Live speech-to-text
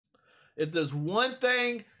if there's one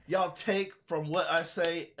thing y'all take from what I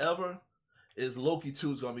say ever, is Loki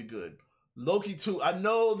 2 is gonna be good. Loki 2, I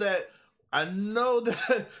know that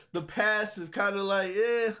the past is kind of like,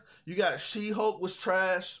 you got She-Hulk was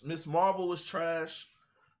trash, Miss Marvel was trash.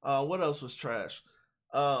 What else was trash?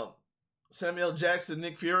 Samuel Jackson,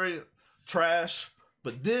 Nick Fury, trash.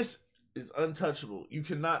 But this is untouchable. You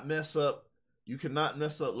cannot mess up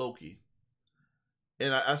Loki.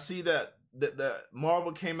 And I see that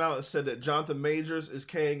Marvel came out and said that Jonathan Majors is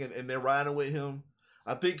Kang and they're riding with him.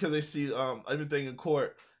 I think because they see everything in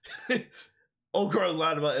court. Old girl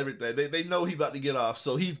lied about everything. They know he about to get off,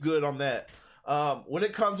 so he's good on that. When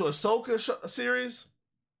it comes to Ahsoka series,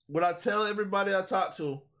 what I tell everybody I talk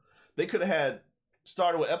to, they could have had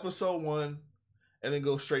started with episode 1 and then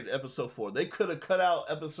go straight to episode 4. They could have cut out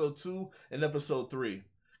episode 2 and episode 3.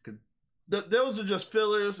 Those are just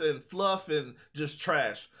fillers and fluff and just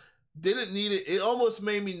trash. Didn't need it. It almost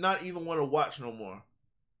made me not even want to watch no more.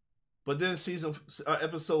 But then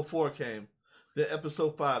episode 4 came. Then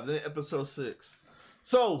episode 5. Then episode 6.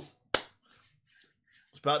 So,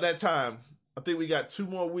 it's about that time. I think we got 2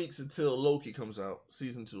 more weeks until Loki comes out,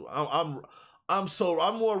 season 2. I'm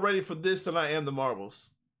more ready for this than I am the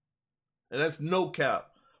Marvels. And that's no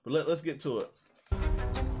cap. But let's get to it.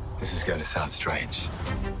 This is going to sound strange.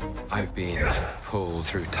 I've been pulled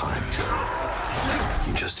through time.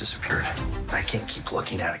 You just disappeared. I can't keep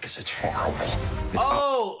looking at it because it's horrible.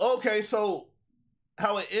 Oh, okay. So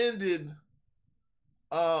how it ended,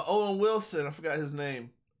 Owen Wilson, I forgot his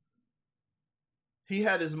name. He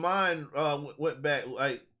had his mind went back,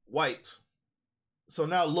 like, wiped. So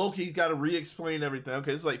now Loki's got to re-explain everything.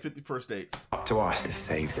 Okay, it's like 50 First Dates. Up to us to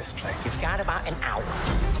save this place. You've got about an hour.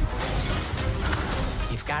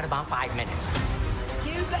 You've got about 5 minutes.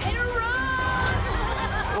 You better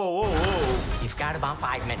run! Whoa, whoa, whoa. You've got about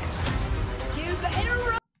 5 minutes. You better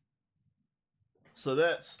run! So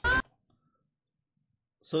this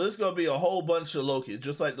is going to be a whole bunch of Loki,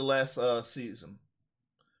 just like the last season.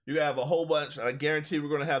 You have a whole bunch. I guarantee we're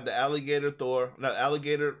going to have the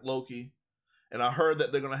alligator Loki. And I heard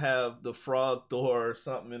that they're going to have the frog Thor or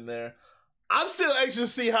something in there. I'm still anxious to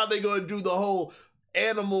see how they're going to do the whole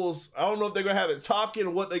animals. I don't know if they're going to have it talking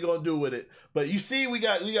or what they're going to do with it. But you see, we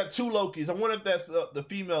got 2 Lokis. I wonder if that's the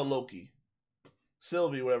female Loki.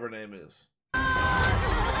 Sylvie, whatever her name is.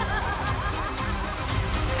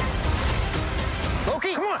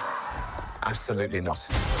 Loki, come on! Absolutely not.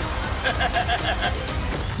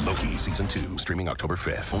 Loki Season 2, streaming October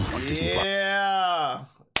 5th on Disney+. Yeah.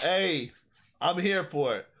 Hey, I'm here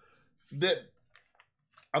for it.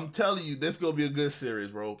 I'm telling you, this is going to be a good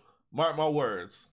series, bro. Mark my words.